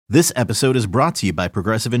This episode is brought to you by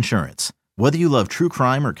Progressive Insurance. Whether you love true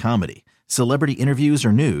crime or comedy, celebrity interviews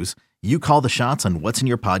or news, you call the shots on what's in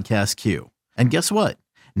your podcast queue. And guess what?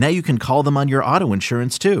 Now you can call them on your auto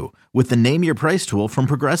insurance too with the Name Your Price tool from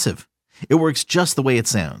Progressive. It works just the way it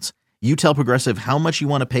sounds. You tell Progressive how much you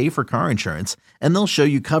want to pay for car insurance, and they'll show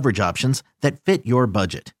you coverage options that fit your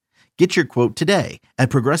budget. Get your quote today at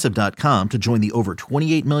Progressive.com to join the over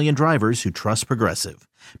 28 million drivers who trust Progressive.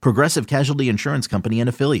 Progressive Casualty Insurance Company and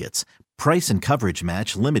Affiliates. Price and coverage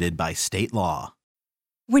match limited by state law.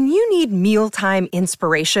 When you need mealtime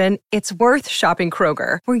inspiration, it's worth shopping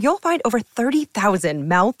Kroger, where you'll find over 30,000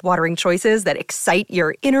 mouth-watering choices that excite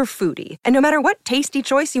your inner foodie. And no matter what tasty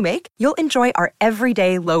choice you make, you'll enjoy our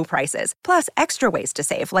everyday low prices, plus extra ways to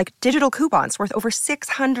save, like digital coupons worth over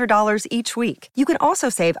 $600 each week. You can also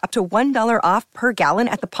save up to $1 off per gallon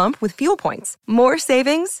at the pump with fuel points. More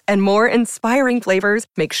savings and more inspiring flavors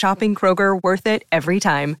make shopping Kroger worth it every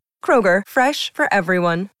time. Kroger, fresh for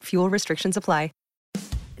everyone. Fuel restrictions apply.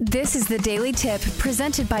 This is the Daily Tip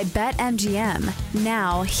presented by BetMGM.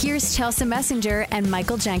 Now, here's Chelsea Messenger and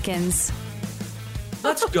Michael Jenkins.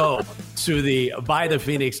 Let's go to the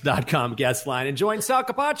buythephoenix.com guest line and join Sal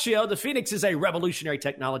Capaccio. The Phoenix is a revolutionary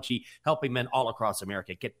technology helping men all across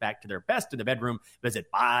America get back to their best in the bedroom. Visit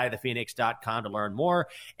buythephoenix.com to learn more.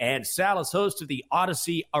 And Sal is host of the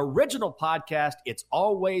Odyssey original podcast, It's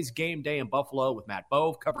Always Game Day in Buffalo with Matt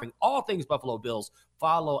Bove, covering all things Buffalo Bills.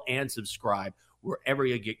 Follow and subscribe wherever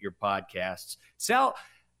you get your podcasts. Sal,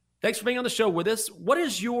 thanks for being on the show with us. What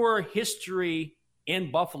is your history in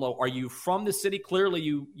Buffalo? Are you from the city? Clearly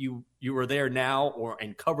you are there now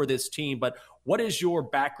and cover this team, but what is your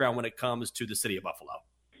background when it comes to the city of Buffalo?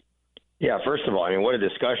 Yeah, first of all, I mean, what a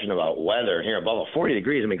discussion about weather here in Buffalo. 40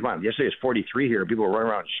 degrees. I mean, come on. Yesterday was 43 here. People were running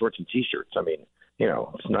around in shorts and T-shirts. I mean, you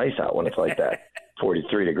know, it's nice out when it's like that,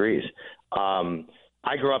 43 degrees.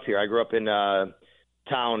 I grew up here. I grew up in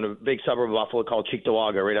town, a big suburb of Buffalo called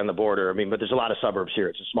Cheektowaga, right on the border. I mean, but there's a lot of suburbs here.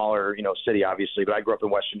 It's a smaller, city, obviously, but I grew up in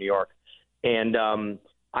Western New York. And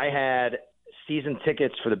I had season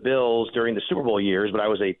tickets for the Bills during the Super Bowl years, but I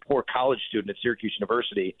was a poor college student at Syracuse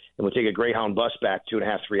University and would take a Greyhound bus back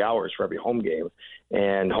 2.5, 3 hours for every home game,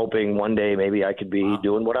 and hoping one day maybe I could be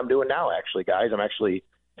doing what I'm doing now, actually, guys. I'm actually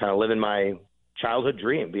kind of living my childhood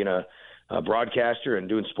dream, being a broadcaster and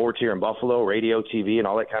doing sports here in Buffalo, radio, TV, and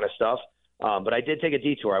all that kind of stuff. But I did take a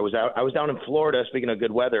detour. I was down in Florida, speaking of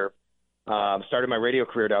good weather, started my radio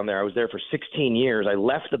career down there. I was there for 16 years. I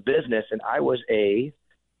left the business, and I was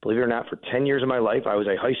believe it or not, for 10 years of my life, I was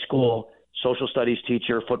a high school social studies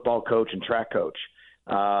teacher, football coach, and track coach.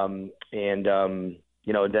 But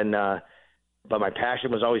my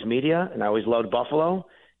passion was always media, and I always loved Buffalo.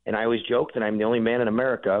 And I always joked that I'm the only man in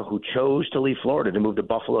America who chose to leave Florida to move to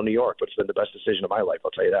Buffalo, New York, but it's been the best decision of my life, I'll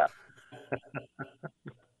tell you that.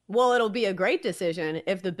 Well, it'll be a great decision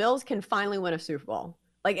if the Bills can finally win a Super Bowl.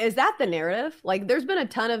 Like, is that the narrative? Like, there's been a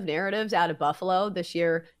ton of narratives out of Buffalo this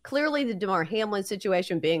year. Clearly, the DeMar Hamlin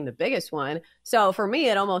situation being the biggest one. So for me,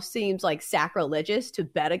 it almost seems like sacrilegious to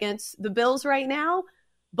bet against the Bills right now.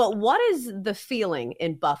 But what is the feeling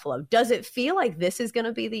in Buffalo? Does it feel like this is going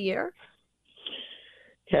to be the year?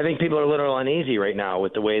 Yeah, I think people are a little uneasy right now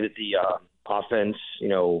with the way that the offense,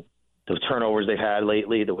 the turnovers they've had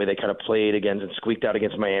lately, the way they kind of played against and squeaked out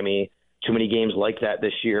against Miami. Too many games like that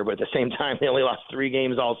this year, but at the same time, they only lost 3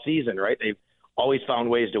 games all season, right? They've always found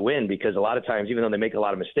ways to win because a lot of times, even though they make a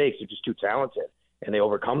lot of mistakes, they're just too talented and they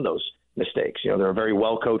overcome those mistakes. They're a very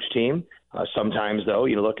well-coached team. Sometimes, though,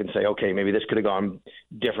 you look and say, okay, maybe this could have gone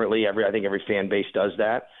differently. I think every fan base does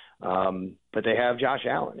that. But they have Josh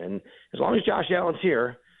Allen. And as long as Josh Allen's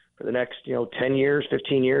here for the next, 10 years,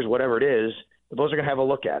 15 years, whatever it is, the Bills are going to have a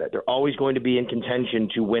look at it. They're always going to be in contention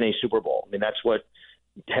to win a Super Bowl. I mean, that's what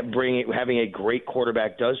having a great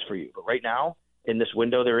quarterback does for you. But right now, in this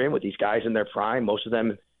window they're in with these guys in their prime, most of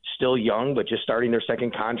them still young, but just starting their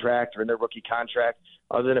second contract or in their rookie contract,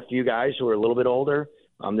 other than a few guys who are a little bit older.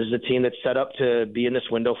 This is a team that's set up to be in this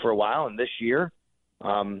window for a while. And this year,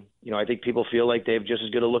 I think people feel like they have just as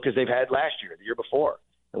good a look as they've had last year, the year before.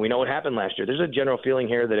 And we know what happened last year. There's a general feeling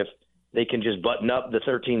here that if they can just button up the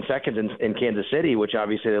 13 seconds in Kansas City, which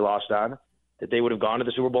obviously they lost on, that they would have gone to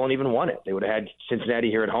the Super Bowl and even won it. They would have had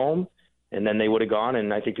Cincinnati here at home, and then they would have gone,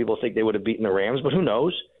 and I think people think they would have beaten the Rams, but who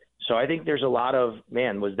knows? So I think there's a lot of,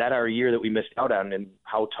 was that our year that we missed out on, and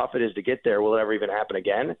how tough it is to get there? Will it ever even happen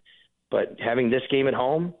again? But having this game at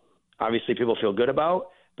home, obviously people feel good about,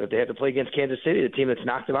 but if they have to play against Kansas City, the team that's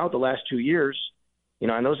knocked them out the last 2 years,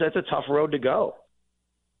 I know that's a tough road to go.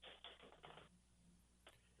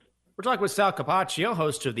 We're talking with Sal Capaccio,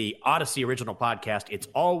 host of the Odyssey original podcast, It's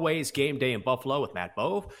Always Game Day in Buffalo with Matt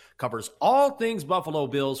Bove. Covers all things Buffalo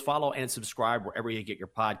Bills. Follow and subscribe wherever you get your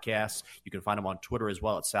podcasts. You can find him on Twitter as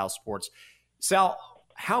well at Sal Sports. Sal,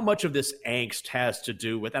 how much of this angst has to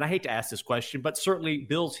do with, and I hate to ask this question, but certainly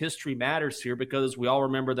Bills history matters here because we all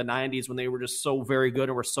remember the 90s when they were just so very good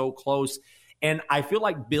and were so close. And I feel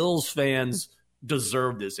like Bills fans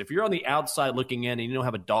deserve this. If you're on the outside looking in and you don't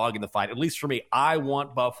have a dog in the fight, at least for me, I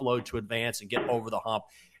want Buffalo to advance and get over the hump.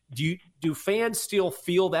 Do fans still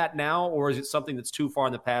feel that now, or is it something that's too far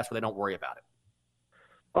in the past where they don't worry about it?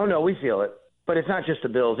 Oh no, we feel it, but it's not just the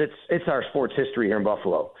Bills. It's our sports history here in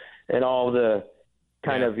Buffalo and all the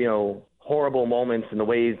kind of horrible moments and the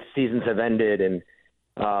way seasons have ended, and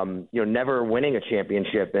never winning a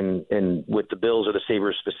championship, and with the Bills or the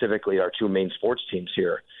Sabres specifically, our two main sports teams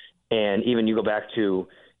here. And even you go back to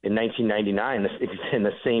in 1999, in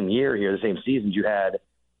the same year here, the same seasons, you had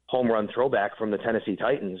home run throwback from the Tennessee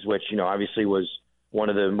Titans, which, obviously was one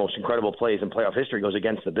of the most incredible plays in playoff history, goes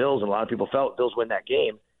against the Bills. And a lot of people felt Bills win that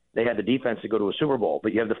game. They had the defense to go to a Super Bowl,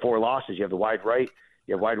 but you have the 4 losses. You have the wide right.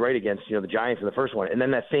 You have wide right against, the Giants in the first one. And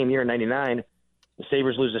then that same year in 99, the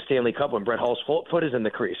Sabres lose the Stanley Cup when Brett Hull's foot is in the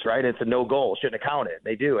crease, right? And it's a no goal. Shouldn't have counted.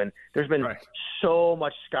 They do. And there's been so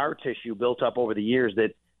much scar tissue built up over the years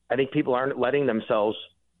that I think people aren't letting themselves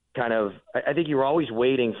I think you're always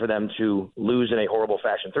waiting for them to lose in a horrible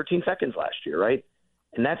fashion. 13 seconds last year, right?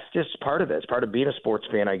 And that's just part of it. It's part of being a sports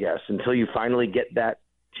fan, I guess, until you finally get that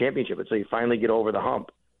championship, until you finally get over the hump.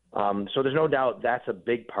 So there's no doubt that's a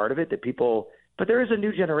big part of it that people – but there is a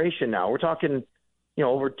new generation now. We're talking,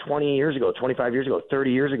 over 20 years ago, 25 years ago,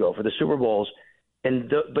 30 years ago for the Super Bowls.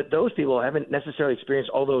 But those people haven't necessarily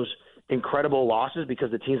experienced all those incredible losses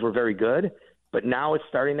because the teams were very good. But now it's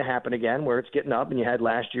starting to happen again where it's getting up, and you had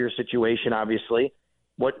last year's situation, obviously.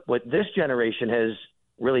 What this generation has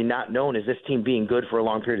really not known is this team being good for a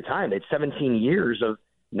long period of time. They had 17 years of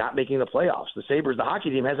not making the playoffs. The Sabres, the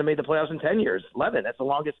hockey team, hasn't made the playoffs in 10 years, 11. That's the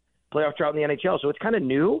longest playoff drought in the NHL. So it's kind of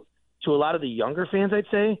new to a lot of the younger fans, I'd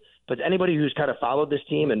say. But anybody who's kind of followed this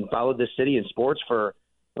team and followed this city in sports for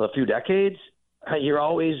a few decades, you're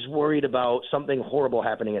always worried about something horrible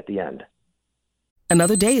happening at the end.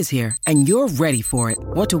 Another day is here, and you're ready for it.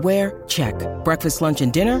 What to wear? Check. Breakfast, lunch,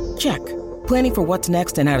 and dinner? Check. Planning for what's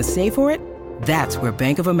next and how to save for it? That's where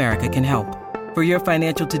Bank of America can help. For your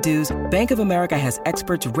financial to-dos, Bank of America has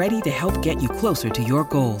experts ready to help get you closer to your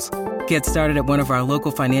goals. Get started at one of our local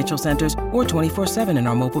financial centers or 24/7 in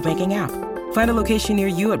our mobile banking app. Find a location near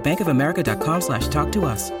you at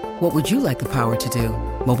bankofamerica.com/talktous. What would you like the power to do?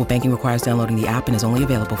 Mobile banking requires downloading the app and is only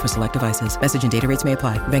available for select devices. Message and data rates may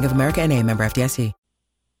apply. Bank of America N.A., member FDIC.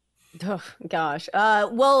 Oh, gosh.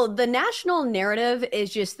 Well, the national narrative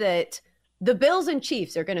is just that the Bills and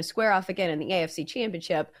Chiefs are going to square off again in the AFC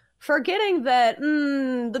Championship, forgetting that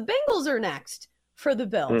the Bengals are next for the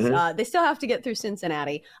Bills. They still have to get through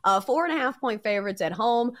Cincinnati. 4.5-point favorites at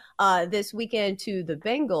home this weekend to the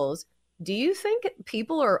Bengals. Do you think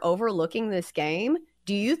people are overlooking this game?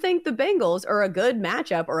 Do you think the Bengals are a good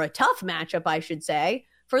matchup, or a tough matchup, I should say,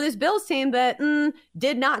 for this Bills team that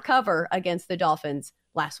did not cover against the Dolphins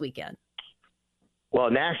last weekend? Well,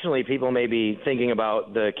 nationally, people may be thinking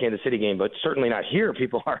about the Kansas City game, but certainly not here.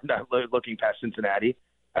 People are not looking past Cincinnati.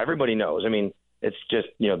 Everybody knows. I mean, it's just,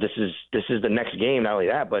 this is the next game. Not only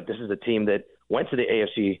that, but this is the team that went to the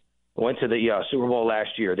AFC, went to the Super Bowl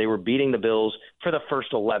last year. They were beating the Bills for the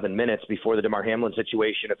first 11 minutes before the Damar Hamlin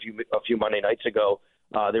situation a few Monday nights ago.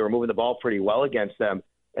 They were moving the ball pretty well against them.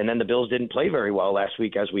 And then the Bills didn't play very well last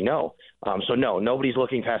week, as we know. So, no, nobody's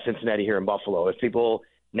looking past Cincinnati here in Buffalo. If people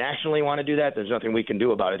nationally want to do that, there's nothing we can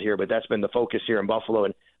do about it here. But that's been the focus here in Buffalo.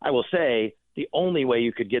 And I will say the only way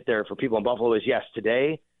you could get there for people in Buffalo is, yes,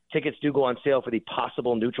 today tickets do go on sale for the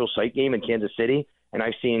possible neutral site game in Kansas City. And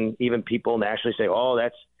I've seen even people nationally say, oh,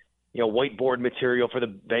 that's whiteboard material for the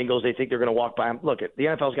Bengals. They think they're going to walk by them. Look, the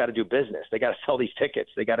NFL's got to do business. They got to sell these tickets.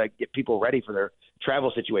 They got to get people ready for their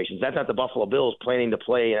travel situations. That's not the Buffalo Bills planning to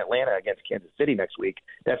play in Atlanta against Kansas City next week.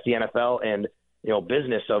 That's the NFL and,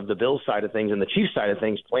 business of the Bills side of things and the Chiefs side of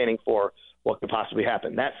things planning for what could possibly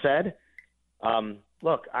happen. That said,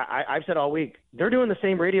 look, I've said all week, they're doing the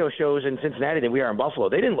same radio shows in Cincinnati that we are in Buffalo.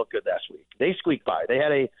 They didn't look good last week. They squeaked by. They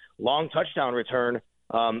had a long touchdown return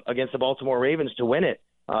against the Baltimore Ravens to win it.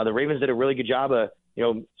 The Ravens did a really good job of,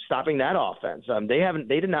 stopping that offense.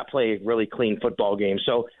 They did not play a really clean football game.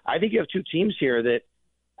 So I think you have two teams here that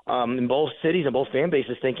in both cities and both fan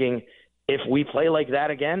bases thinking, if we play like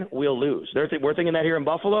that again, we'll lose. We're thinking that here in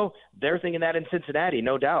Buffalo. They're thinking that in Cincinnati,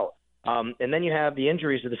 no doubt. And then you have the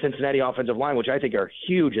injuries to the Cincinnati offensive line, which I think are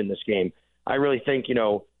huge in this game. I really think,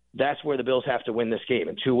 that's where the Bills have to win this game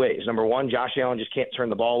in two ways. Number one, Josh Allen just can't turn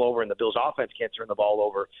the ball over, and the Bills' offense can't turn the ball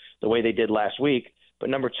over the way they did last week. But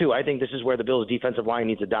number two, I think this is where the Bills' defensive line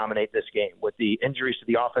needs to dominate this game. With the injuries to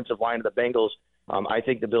the offensive line of the Bengals, I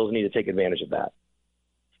think the Bills need to take advantage of that.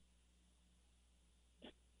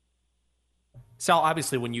 Sal,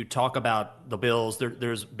 obviously, when you talk about the Bills,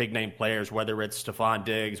 there's big-name players, whether it's Stephon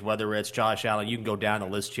Diggs, whether it's Josh Allen. You can go down the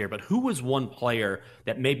list here. But who is one player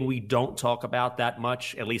that maybe we don't talk about that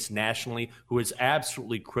much, at least nationally, who is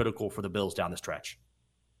absolutely critical for the Bills down the stretch?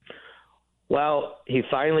 Well, he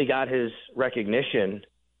finally got his recognition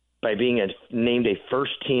by being named a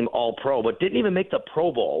first-team All-Pro, but didn't even make the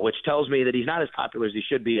Pro Bowl, which tells me that he's not as popular as he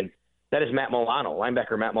should be, and that is Matt Milano,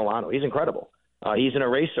 linebacker Matt Milano. He's incredible. He's an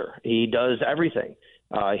eraser. He does everything.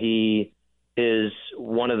 He is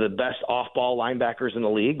one of the best off-ball linebackers in the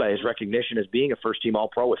league by his recognition as being a first-team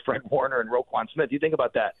All-Pro with Fred Warner and Roquan Smith. You think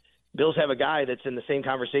about that. Bills have a guy that's in the same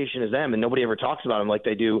conversation as them, and nobody ever talks about him like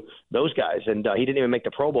they do those guys. And he didn't even make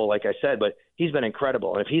the Pro Bowl, like I said, but he's been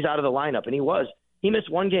incredible. And if he's out of the lineup, and he missed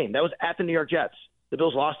one game. That was at the New York Jets. The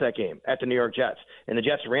Bills lost that game at the New York Jets, and the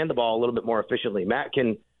Jets ran the ball a little bit more efficiently. Matt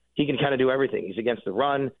can kind of do everything. He's against the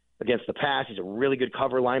run, against the pass. He's a really good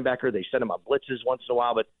cover linebacker. They set him on blitzes once in a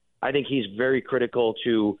while, but I think he's very critical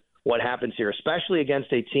to what happens here, especially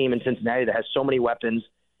against a team in Cincinnati that has so many weapons,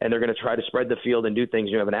 and they're going to try to spread the field and do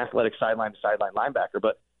things. You have an athletic sideline-to-sideline linebacker,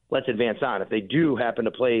 but let's advance on. If they do happen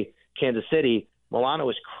to play Kansas City, Milano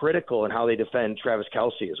is critical in how they defend Travis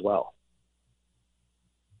Kelce as well.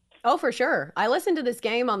 Oh, for sure. I listened to this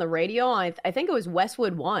game on the radio. I think it was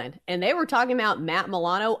Westwood One, and they were talking about Matt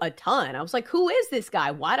Milano a ton. I was like, who is this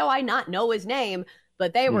guy? Why do I not know his name?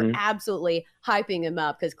 But they were absolutely hyping him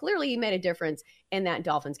up because clearly he made a difference in that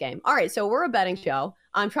Dolphins game. All right, so we're a betting show.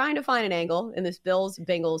 I'm trying to find an angle in this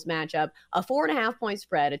Bills-Bengals matchup, a 4.5-point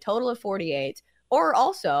spread, a total of 48. Or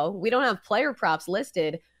also, we don't have player props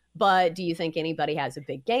listed, but do you think anybody has a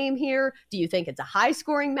big game here? Do you think it's a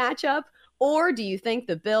high-scoring matchup? Or do you think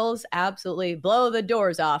the Bills absolutely blow the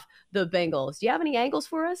doors off the Bengals? Do you have any angles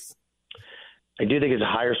for us? I do think it's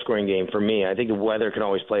a higher scoring game for me. I think the weather can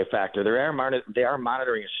always play a factor. They are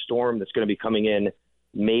monitoring a storm that's going to be coming in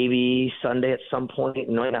maybe Sunday at some point. It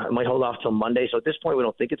might hold off till Monday. So at this point, we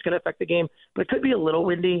don't think it's going to affect the game, but it could be a little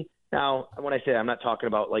windy. Now, when I say I'm not talking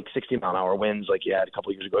about like 60-mile-an-hour winds like you had a couple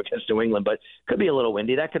of years ago against New England, but it could be a little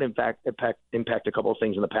windy. That could impact a couple of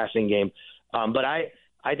things in the passing game. But I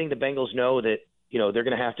think the Bengals know that, they're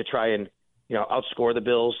going to have to try and, outscore the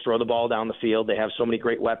Bills, throw the ball down the field. They have so many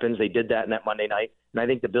great weapons. They did that in that Monday night. And I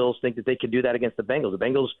think the Bills think that they can do that against the Bengals. The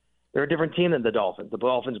Bengals, they're a different team than the Dolphins. The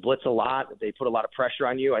Dolphins blitz a lot. They put a lot of pressure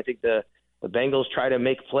on you. I think the Bengals try to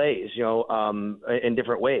make plays, in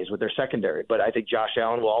different ways with their secondary. But I think Josh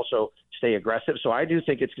Allen will also stay aggressive. So I do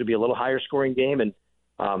think it's going to be a little higher scoring game. And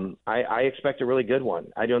I expect a really good one.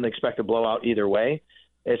 I don't expect a blowout either way.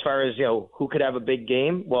 As far as, who could have a big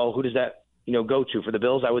game, well, who does that, go to? For the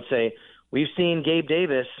Bills, I would say we've seen Gabe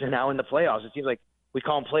Davis now in the playoffs. It seems like we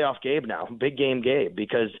call him Playoff Gabe now, big game Gabe,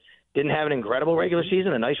 because didn't have an incredible regular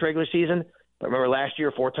season, a nice regular season. But remember last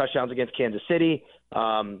year, 4 touchdowns against Kansas City.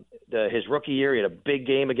 His rookie year, he had a big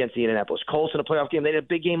game against the Indianapolis Colts in a playoff game. They had a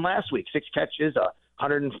big game last week, 6 catches,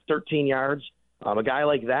 113 yards. A guy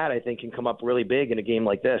like that, I think, can come up really big in a game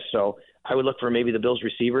like this. So I would look for maybe the Bills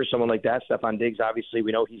receivers, someone like that. Stephon Diggs, obviously,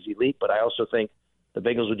 we know he's elite, but I also think the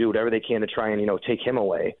Bengals would do whatever they can to try and, take him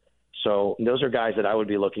away. So those are guys that I would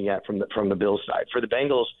be looking at from the Bills side. For the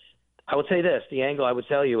Bengals, I would say this. The angle I would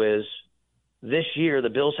tell you is this year the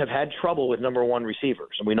Bills have had trouble with number one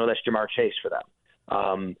receivers, and we know that's Jamar Chase for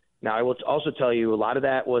them. Now, I will also tell you a lot of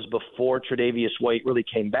that was before Tre'Davious White really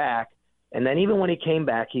came back. And then even when he came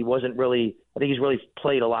back, he wasn't really – I think he's really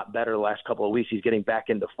played a lot better the last couple of weeks. He's getting back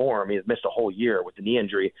into form. He's missed a whole year with the knee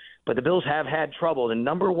injury. But the Bills have had trouble. The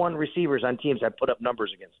number one receivers on teams have put up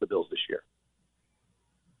numbers against the Bills this year.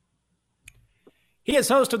 He is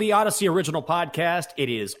host of the Odyssey Original Podcast. It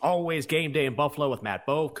is always Game Day in Buffalo with Matt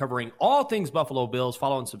Bowe, covering all things Buffalo Bills.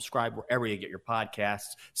 Follow and subscribe wherever you get your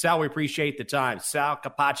podcasts. Sal, we appreciate the time. Sal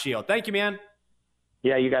Capaccio. Thank you, man.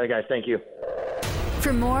 Yeah, you got it, guys. Thank you.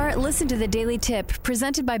 For more, listen to The Daily Tip,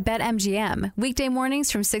 presented by BetMGM. Weekday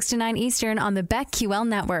mornings from 6 to 9 Eastern on the BetQL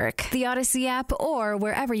network, the Odyssey app, or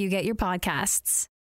wherever you get your podcasts.